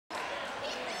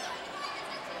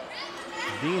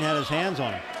Dean had his hands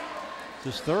on him. It's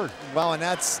his third. Well, and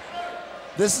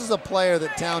this is a player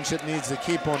that Township needs to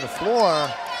keep on the floor,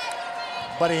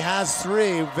 but he has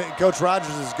 3. Coach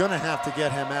Rogers is going to have to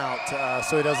get him out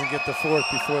so he doesn't get the 4th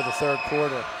before the 3rd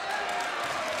quarter.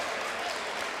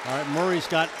 All right, Murray's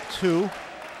got 2.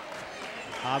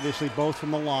 Obviously both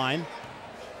from the line.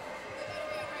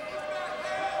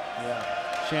 Yeah.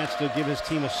 Chance to give his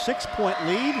team a 6-point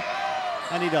lead,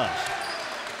 and he does.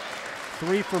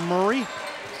 3 for Murray.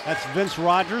 That's Vince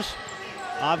Rogers.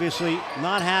 Obviously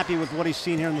not happy with what he's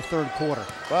seen here in the 3rd quarter.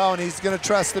 Well, and he's going to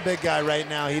trust the big guy right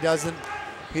now. He doesn't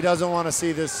want to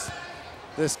see this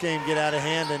game get out of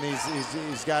hand, and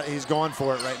he's going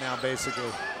for it right now, basically.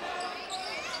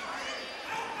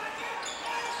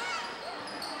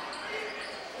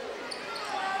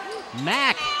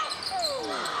 Mack.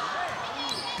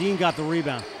 Dean got the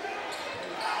rebound.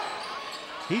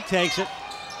 He takes it.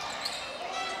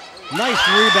 Nice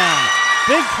rebound.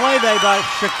 Big play there by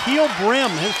Shaquille Brim,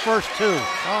 his first 2.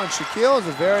 Oh, and Shaquille is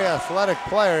a very athletic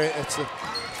player. It's the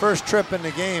first trip in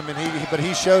the game, but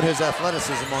he showed his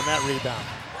athleticism on that rebound.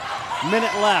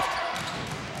 Minute left.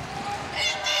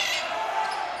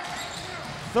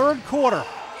 3rd quarter.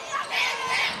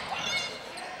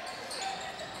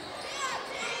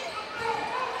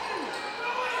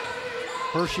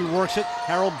 Hershey works it.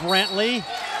 Harold Brantley.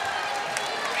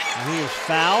 And he is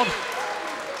fouled.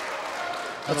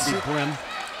 That'll be Brim.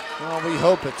 Well, we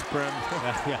hope it's Brim.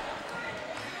 Yeah.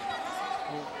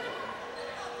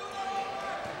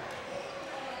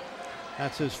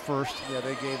 That's his first. Yeah,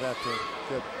 they gave that to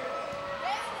good.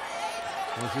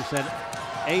 As we said,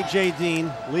 A.J. Dean,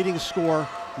 leading scorer,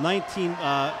 19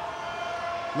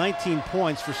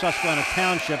 points for Susquehanna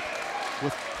Township,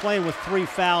 playing with 3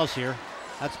 fouls here.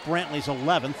 That's Brantley's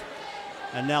 11th.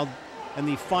 And now in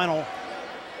the final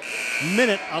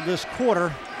minute of this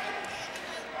quarter,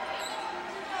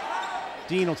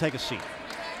 Dean will take a seat.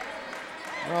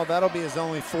 Well, that'll be his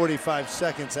only 45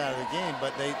 seconds out of the game,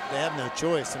 but they have no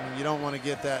choice. I mean, you don't want to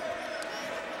get that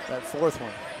 4th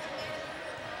one.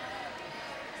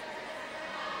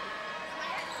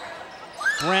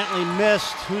 Brantley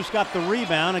missed. Who's got the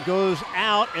rebound? It goes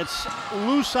out. It's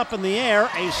loose up in the air.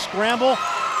 A scramble.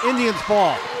 Indians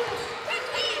ball.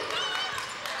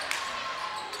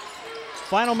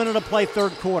 Final minute of play,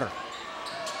 3rd quarter.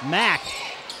 Mack.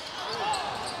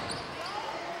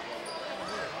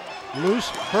 Loose.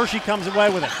 Hershey comes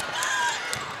away with it.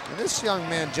 And this young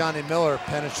man, Johnny Miller,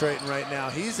 penetrating right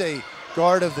now. He's a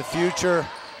guard of the future,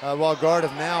 guard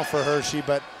of now for Hershey,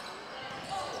 but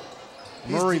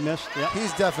Murray missed. Yep.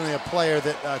 He's definitely a player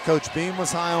that Coach Beam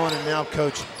was high on, and now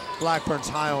Coach Blackburn's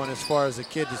high on as far as a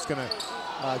kid that's going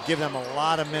to give them a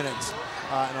lot of minutes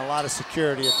and a lot of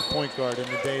security at the point guard in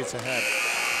the days ahead.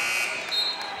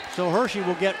 So Hershey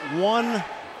will get 1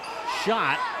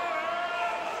 shot.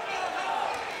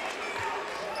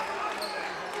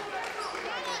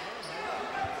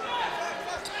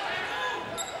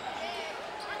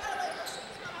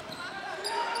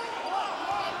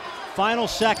 Final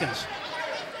seconds.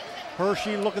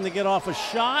 Hershey looking to get off a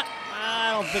shot.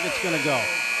 I don't think it's going to go.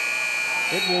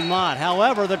 It will not.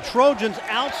 However, the Trojans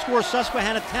outscore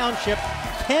Susquehanna Township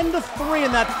 10-3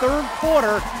 in that 3rd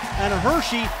quarter, and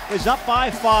Hershey is up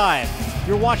by 5.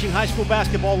 You're watching high school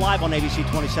basketball live on ABC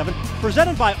 27,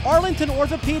 presented by Arlington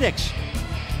Orthopedics.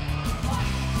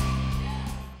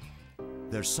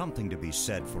 There's something to be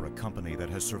said for a company that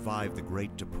has survived the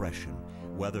Great Depression,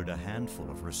 weathered a handful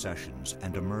of recessions,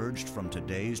 and emerged from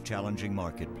today's challenging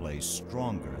marketplace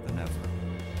stronger than ever.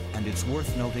 And it's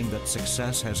worth noting that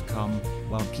success has come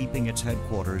while keeping its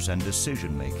headquarters and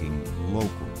decision-making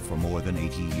local for more than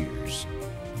 80 years.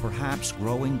 Perhaps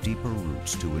growing deeper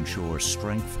roots to ensure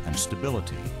strength and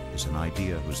stability is an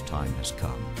idea whose time has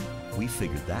come. We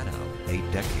figured that out 8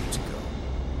 decades ago.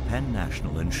 Penn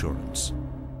National Insurance.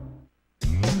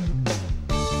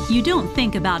 You don't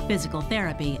think about physical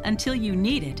therapy until you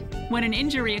need it. When an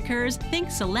injury occurs, think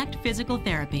Select Physical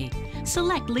Therapy.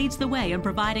 Select leads the way in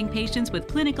providing patients with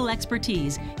clinical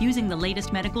expertise using the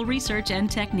latest medical research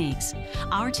and techniques.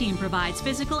 Our team provides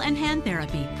physical and hand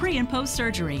therapy, pre- and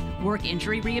post-surgery, work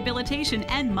injury rehabilitation,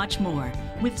 and much more.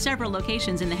 With several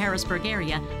locations in the Harrisburg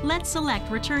area, let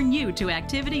Select return you to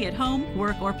activity at home,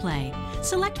 work, or play.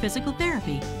 Select Physical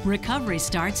Therapy. Recovery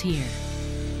starts here.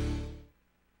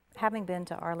 Having been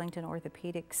to Arlington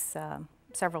Orthopedics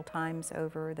several times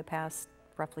over the past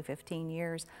roughly 15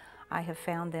 years, I have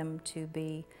found them to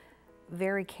be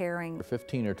very caring. For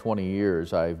 15 or 20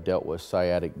 years, I've dealt with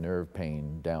sciatic nerve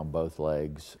pain down both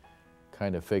legs.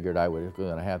 Kind of figured I was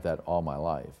going to have that all my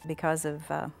life. Because of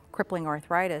crippling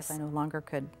arthritis, I no longer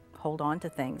could hold on to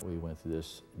things. We went through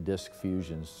this disc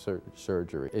fusion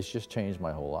surgery. It's just changed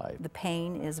my whole life. The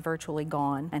pain is virtually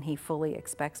gone, and he fully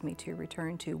expects me to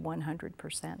return to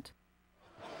 100%.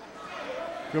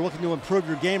 If you're looking to improve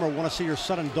your game or want to see your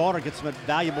son and daughter get some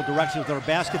valuable direction with their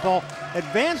basketball,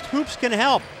 Advanced Hoops can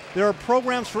help. There are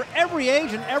programs for every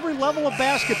age and every level of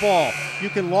basketball. You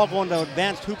can log on to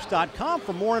advancedhoops.com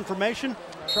for more information.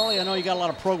 Charlie, I know you got a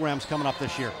lot of programs coming up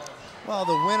this year. Well,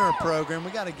 the winter program, we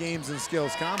got a games and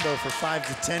skills combo for 5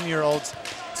 to 10-year-olds.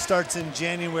 Starts in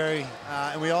January,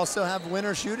 and we also have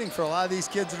winter shooting for a lot of these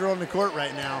kids that are on the court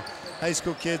right now, high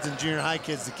school kids and junior high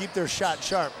kids, to keep their shot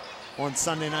sharp on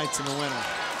Sunday nights in the winter.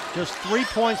 Just 3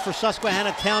 points for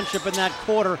Susquehanna Township in that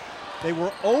quarter. They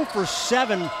were 0 for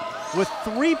 7 with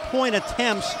 3-point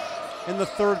attempts in the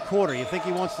third quarter. You think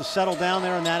he wants to settle down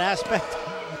there in that aspect?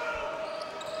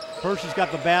 Hershey's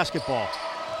got the basketball.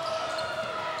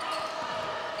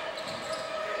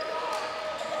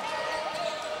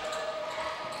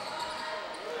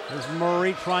 There's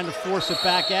Murray trying to force it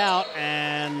back out,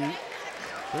 and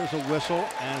there's a whistle.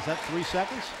 And is that 3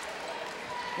 seconds?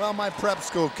 Well, my prep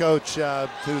school coach,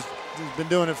 who's been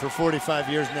doing it for 45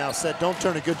 years now, said don't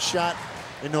turn a good shot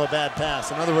into a bad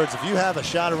pass. In other words, if you have a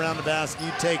shot around the basket,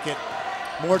 you take it.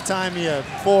 More time you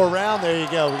fool around, there you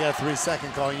go. We got a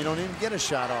 3-second call. You don't even get a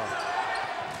shot off.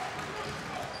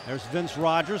 There's Vince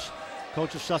Rogers,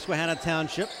 coach of Susquehanna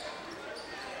Township.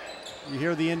 You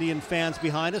hear the Indian fans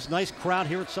behind us. Nice crowd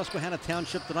here at Susquehanna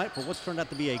Township tonight for what's turned out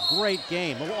to be a great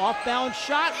game. A little off-balance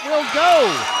shot will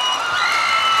go.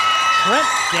 Trent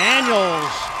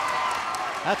Daniels.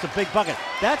 That's a big bucket.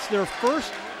 That's their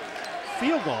first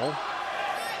field goal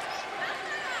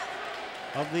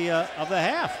of the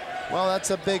half. Well, that's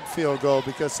a big field goal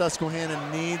because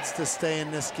Susquehanna needs to stay in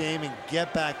this game and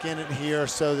get back in it here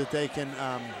so that they can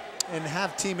and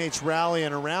have teammates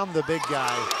rallying around the big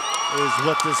guy is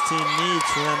what this team needs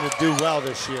for them to do well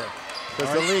this year,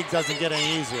 because the league doesn't get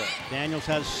any easier. Daniels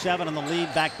has 7 on the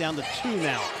lead, back down to 2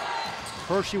 now.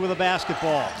 Hershey with a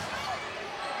basketball.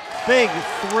 Big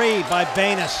 3 by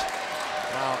Banis.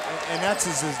 Wow, and that's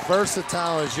as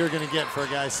versatile as you're going to get for a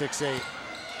guy 6'8".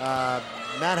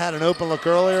 Matt had an open look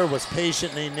earlier, was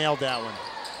patient, and he nailed that one.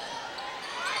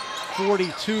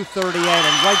 42-38,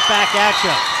 and right back at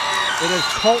you. It is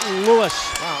Colton Lewis.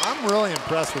 Wow, I'm really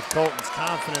impressed with Colton's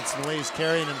confidence and the way he's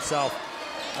carrying himself.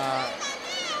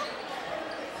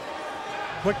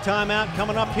 Quick timeout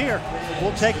coming up here.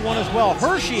 We'll take one as well.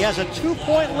 Hershey has a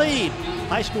 2-point lead.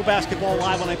 High school basketball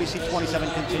live on ABC 27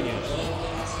 continues.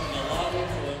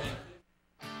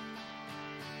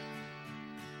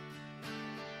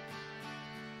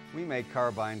 We make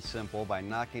Carbine simple by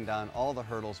knocking down all the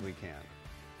hurdles we can.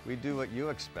 We do what you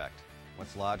expect,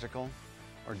 what's logical,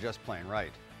 or just plain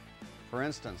right. For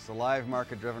instance, the live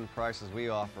market-driven prices we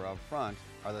offer up front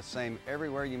are the same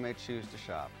everywhere you may choose to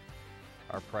shop.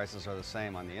 Our prices are the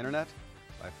same on the internet,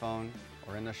 by phone,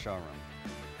 or in the showroom.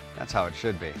 That's how it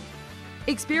should be.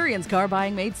 Experience car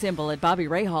buying made simple at Bobby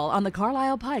Ray Hall on the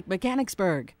Carlisle Pike,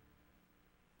 Mechanicsburg.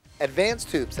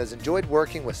 Advanced Hoops has enjoyed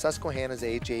working with Susquehanna's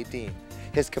A.J. Dean.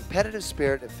 His competitive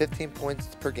spirit of 15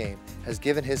 points per game has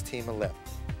given his team a lift.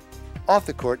 Off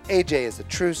the court, A.J. is a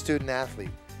true student athlete,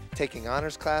 taking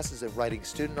honors classes and writing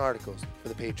student articles for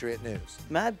the Patriot News.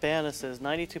 Matt Banis's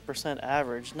 92%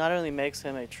 average not only makes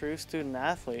him a true student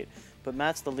athlete, but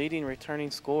Matt's the leading returning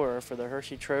scorer for the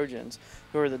Hershey Trojans,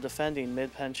 who are the defending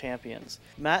Mid-Penn champions.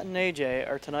 Matt and AJ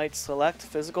are tonight's Select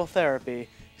Physical Therapy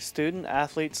Student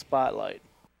Athlete Spotlight.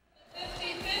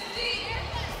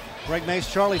 Greg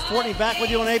Mace, Charlie Fortney back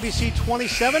with you on ABC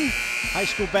 27. High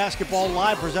school basketball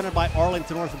live presented by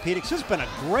Arlington Orthopedics. This has been a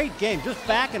great game, just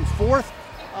back and forth.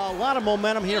 A lot of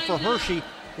momentum here for Hershey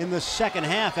in the second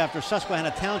half after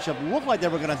Susquehanna Township looked like they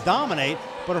were going to dominate,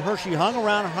 but Hershey hung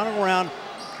around,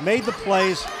 made the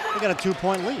plays. They got a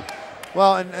 2-point lead.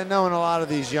 Well, and knowing a lot of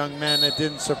these young men, it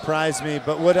didn't surprise me.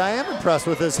 But what I am impressed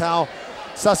with is how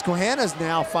Susquehanna's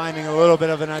now finding a little bit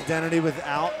of an identity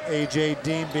without A.J.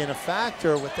 Dean being a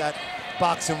factor, with that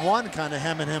box and one kind of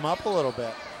hemming him up a little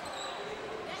bit.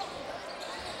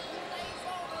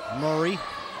 Murray,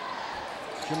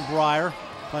 Jim Breyer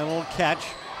playing a little catch.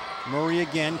 Murray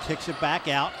again kicks it back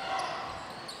out.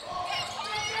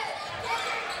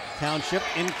 Township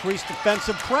increased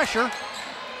defensive pressure.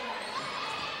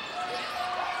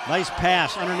 Nice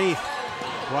pass underneath.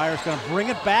 Breyer's going to bring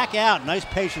it back out. Nice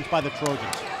patience by the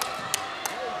Trojans.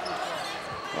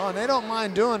 Oh, and they don't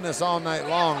mind doing this all night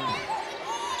long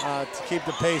to keep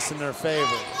the pace in their favor.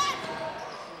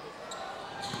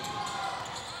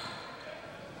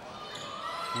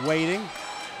 Waiting,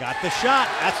 got the shot.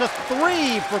 That's a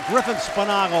 3 for Griffin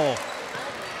Spinagle.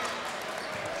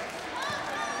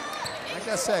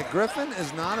 I said, Griffin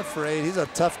is not afraid. He's a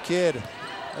tough kid.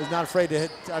 He's not afraid to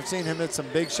hit. I've seen him hit some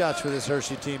big shots for this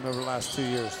Hershey team over the last 2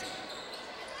 years.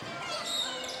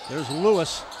 There's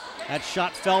Lewis. That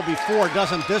shot fell before,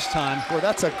 doesn't this time. Boy,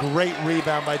 that's a great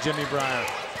rebound by Jimmy Breyer.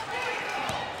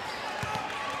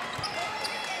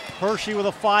 Hershey with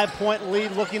a 5-point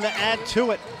lead, looking to add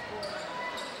to it.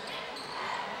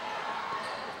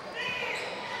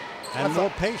 And more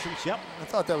patience, yep. I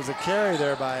thought that was a carry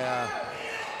there by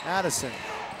Addison.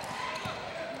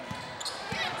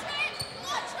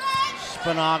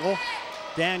 Spinagle.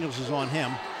 Daniels is on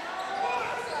him.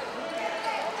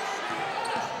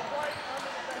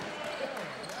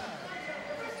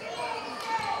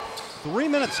 Three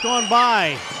minutes gone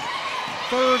by.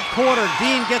 Third quarter,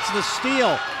 Dean gets the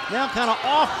steal. Now kind of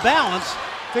off balance.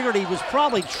 Figured he was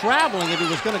probably traveling if he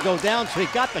was going to go down, so he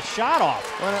got the shot off.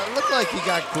 Well, it looked like he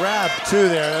got grabbed too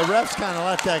there. The refs kind of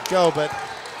let that go, but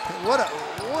what a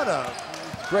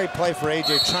great play for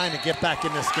AJ trying to get back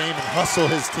in this game and hustle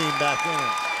his team back in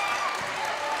it.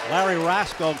 Larry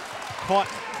Rasko caught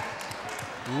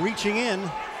reaching in.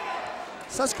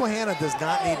 Susquehanna does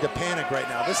not need to panic right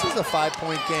now. This is a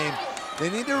 5-point game. They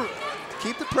need to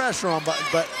keep the pressure on, but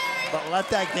let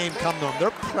that game come to them.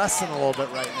 They're pressing a little bit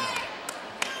right now.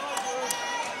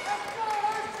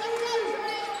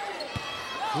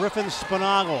 Griffin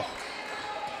Spinagle.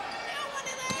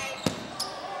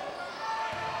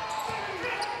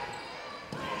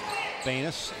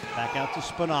 Banus back out to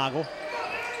Spinagle.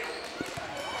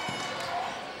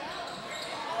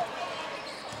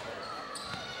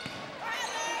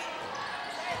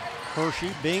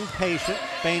 Hershey being patient.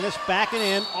 Banus backing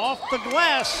in off the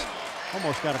glass.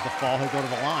 Almost got it to fall. He'll go to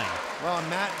the line. Well,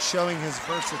 Matt showing his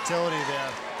versatility there.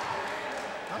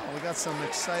 Oh, we got some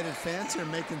excited fans here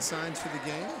making signs for the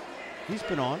game. He's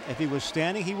been on. If he was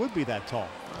standing, he would be that tall.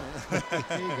 There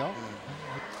you go.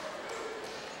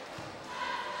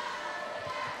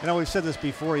 You know, we've said this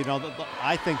before, you know,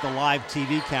 I think the live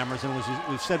TV cameras, and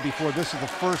we've said before, this is the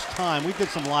first time, we did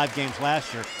some live games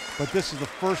last year, but this is the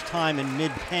first time in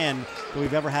mid-Penn that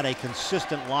we've ever had a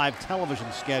consistent live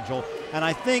television schedule. And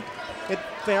I think it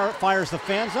fires the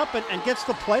fans up and gets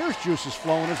the players' juices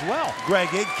flowing as well. Greg,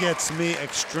 it gets me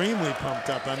extremely pumped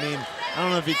up. I mean, I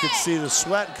don't know if you could see the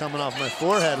sweat coming off my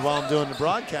forehead while I'm doing the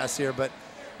broadcast here, but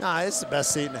nah, it's the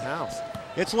best seat in the house.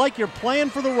 It's like you're playing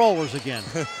for the Rollers again.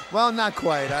 Well, not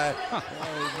quite.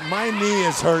 My knee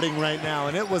is hurting right now,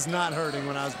 and it was not hurting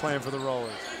when I was playing for the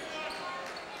Rollers.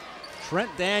 Trent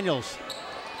Daniels.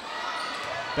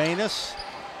 Banus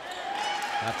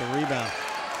got the rebound.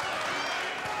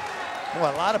 Boy,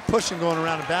 a lot of pushing going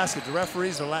around the basket. The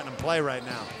referees are letting them play right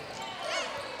now.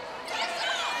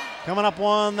 Coming up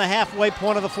on the halfway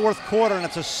point of the fourth quarter, and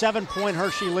it's a 7-point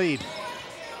Hershey lead.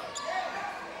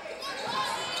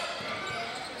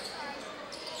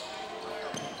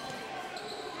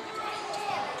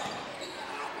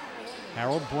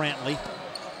 Harold Brantley.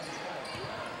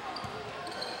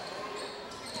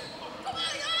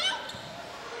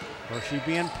 Hershey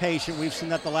being patient. We've seen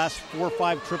that the last 4 or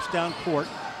 5 trips down court.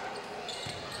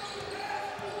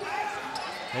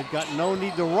 They've got no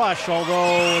need to rush,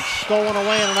 although it's stolen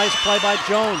away and a nice play by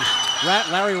Jones.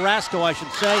 Larry Rasko, I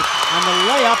should say. And the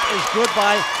layup is good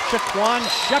by Shaquan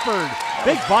Shepard.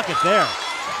 Big bucket there.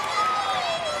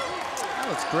 That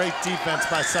was great defense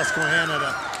by Susquehanna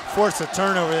to force a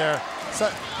turnover there.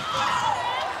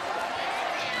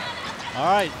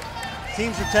 All right,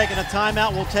 teams are taking a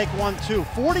timeout. We'll take one too.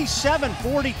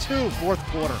 47-42, fourth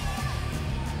quarter.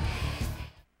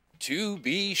 To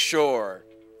be sure,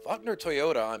 Faulkner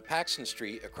Toyota on Paxton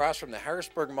Street across from the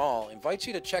Harrisburg Mall invites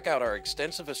you to check out our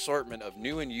extensive assortment of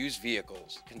new and used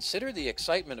vehicles. Consider the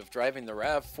excitement of driving the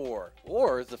RAV4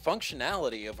 or the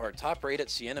functionality of our top-rated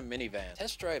Sienna minivan.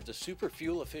 Test drive the super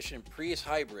fuel-efficient Prius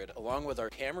hybrid along with our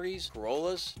Camrys,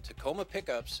 Corollas, Tacoma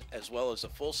pickups, as well as a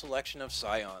full selection of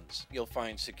Scions. You'll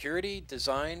find security,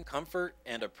 design, comfort,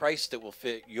 and a price that will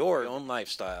fit your own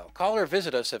lifestyle. Call or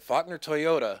visit us at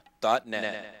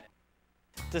faulknertoyota.net.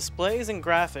 Displays and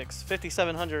Graphics,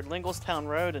 5700 Lingelstown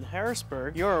Road in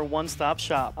Harrisburg, your one-stop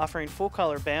shop, offering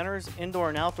full-color banners, indoor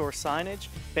and outdoor signage,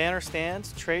 banner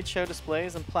stands, trade show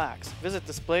displays, and plaques. Visit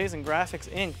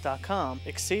displaysandgraphicsinc.com.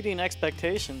 Exceeding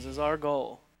expectations is our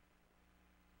goal.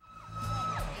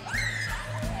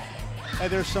 Hey,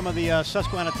 there's some of the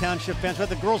Susquehanna Township fans. We have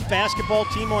the girls' basketball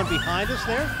team on behind us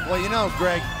there. Well, you know,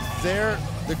 Greg,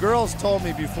 the girls told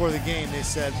me before the game, they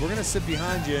said, we're going to sit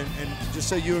behind you, and just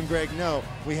so you and Greg know,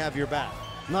 we have your back.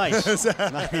 Nice.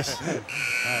 Nice.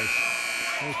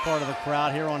 There's part of the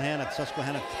crowd here on hand at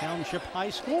Susquehanna Township High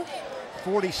School.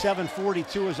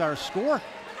 47-42 is our score.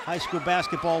 High school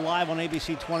basketball live on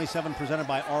ABC 27, presented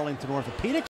by Arlington Orthopedics.